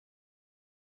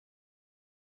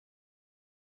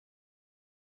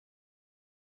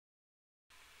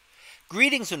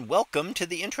Greetings and welcome to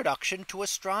the introduction to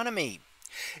astronomy.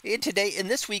 In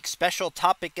this week's special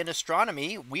topic in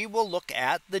astronomy, we will look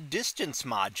at the distance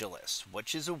modulus,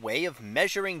 which is a way of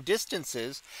measuring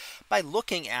distances by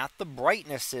looking at the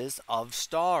brightnesses of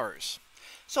stars.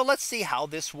 So let's see how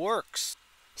this works.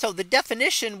 So the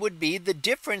definition would be the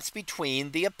difference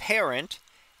between the apparent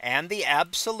and the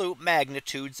absolute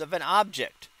magnitudes of an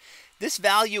object. This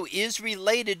value is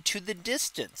related to the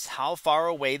distance, how far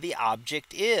away the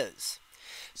object is.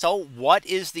 So what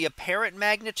is the apparent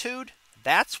magnitude?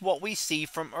 That's what we see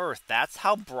from Earth. That's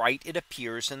how bright it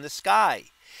appears in the sky.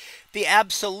 The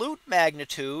absolute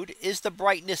magnitude is the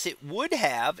brightness it would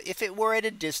have if it were at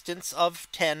a distance of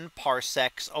 10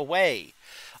 parsecs away.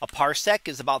 A parsec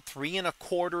is about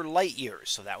 3¼ light years.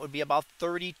 So that would be about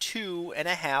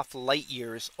 32½ light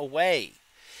years away.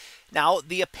 Now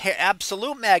the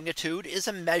absolute magnitude is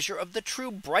a measure of the true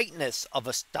brightness of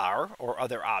a star or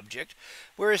other object,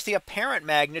 whereas the apparent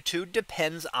magnitude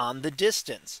depends on the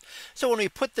distance. So when we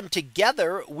put them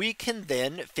together, we can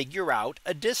then figure out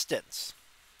a distance.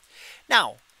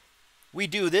 Now we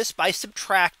do this by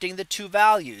subtracting the two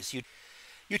values.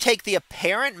 You take the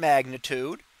apparent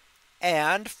magnitude,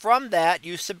 and from that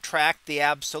you subtract the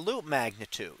absolute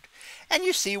magnitude, and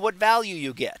you see what value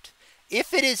you get.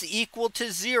 If it is equal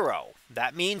to 0,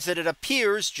 that means that it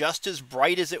appears just as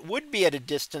bright as it would be at a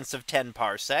distance of 10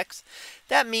 parsecs.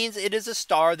 That means it is a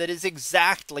star that is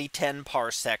exactly 10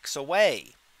 parsecs away.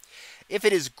 If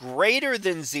it is greater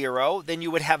than 0, then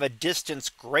you would have a distance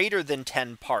greater than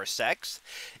 10 parsecs.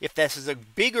 If this is a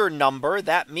bigger number,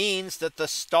 that means that the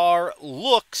star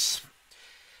looks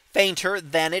fainter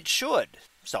than it should.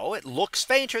 So it looks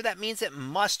fainter. That means it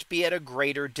must be at a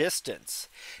greater distance.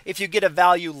 If you get a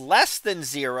value less than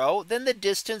 0, then the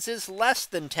distance is less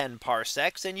than 10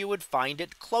 parsecs and you would find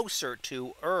it closer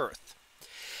to Earth.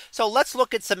 So let's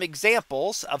look at some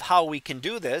examples of how we can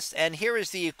do this. And here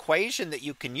is the equation that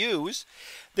you can use.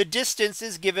 The distance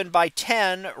is given by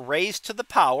 10 raised to the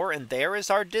power, and there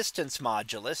is our distance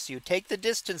modulus. You take the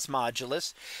distance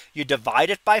modulus, you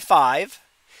divide it by 5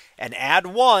 and add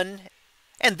 1.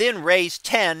 And then raise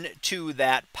 10 to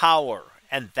that power.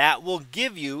 And that will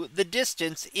give you the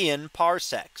distance in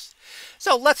parsecs.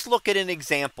 So let's look at an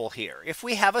example here. If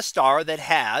we have a star that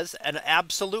has an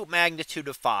absolute magnitude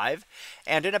of 5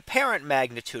 and an apparent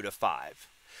magnitude of 5.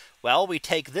 Well, we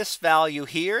take this value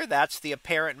here. That's the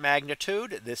apparent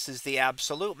magnitude. This is the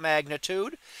absolute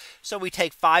magnitude. So we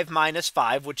take 5 minus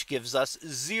 5, which gives us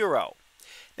 0.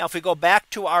 Now, if we go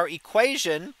back to our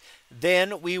equation,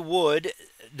 then we would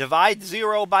divide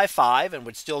 0 by 5 and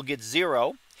would still get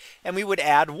 0. And we would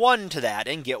add 1 to that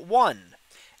and get 1.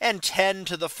 And 10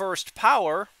 to the first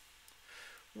power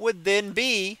would then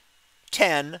be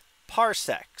 10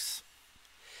 parsecs.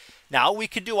 Now we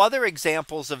could do other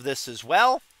examples of this as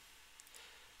well.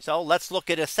 So let's look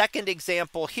at a second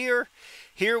example here.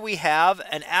 Here we have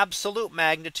an absolute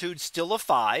magnitude still of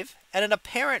 5 and an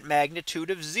apparent magnitude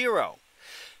of 0.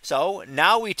 So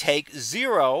now we take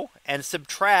 0 and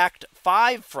subtract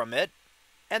 5 from it,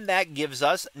 and that gives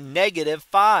us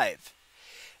 -5.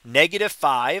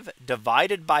 -5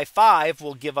 divided by 5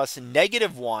 will give us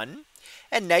 -1,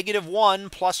 and -1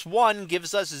 plus 1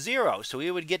 gives us 0. So we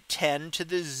would get 10 to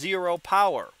the 0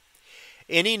 power.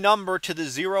 Any number to the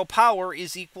 0 power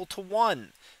is equal to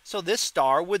 1. So this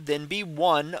star would then be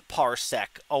 1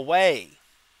 parsec away.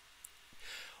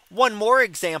 One more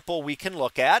example we can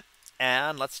look at.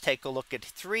 And let's take a look at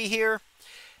 3 here.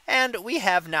 And we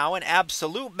have now an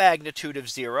absolute magnitude of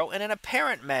 0 and an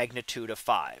apparent magnitude of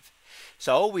 5.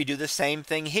 So we do the same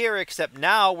thing here, except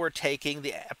now we're taking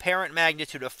the apparent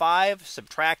magnitude of 5,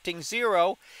 subtracting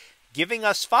 0, giving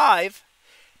us 5.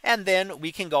 And then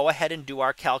we can go ahead and do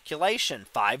our calculation.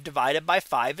 5 divided by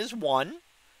 5 is 1.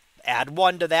 Add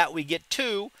 1 to that, we get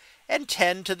 2. And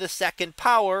 10 to the second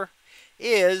power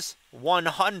is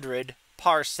 100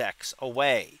 parsecs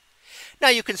away. Now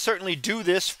you can certainly do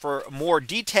this for more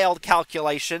detailed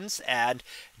calculations and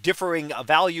differing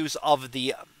values of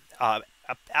the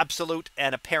absolute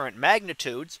and apparent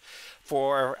magnitudes.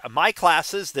 For my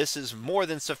classes, this is more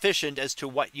than sufficient as to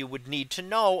what you would need to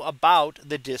know about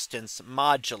the distance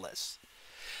modulus.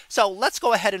 So let's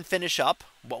go ahead and finish up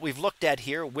what we've looked at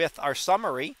here with our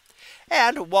summary.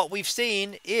 And what we've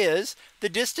seen is the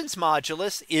distance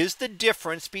modulus is the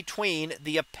difference between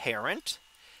the apparent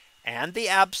and the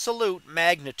absolute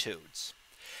magnitudes.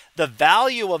 The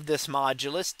value of this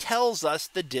modulus tells us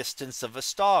the distance of a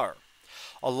star.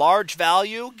 A large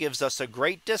value gives us a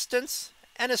great distance,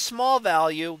 and a small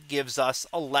value gives us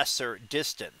a lesser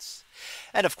distance.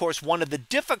 And of course, one of the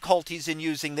difficulties in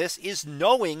using this is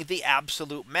knowing the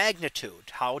absolute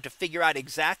magnitude, how to figure out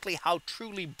exactly how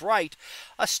truly bright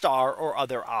a star or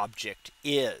other object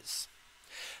is.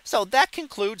 So that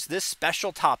concludes this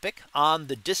special topic on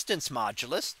the distance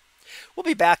modulus. We'll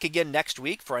be back again next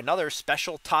week for another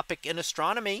special topic in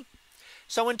astronomy.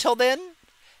 So until then,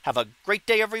 have a great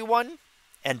day, everyone,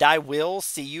 and I will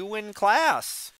see you in class.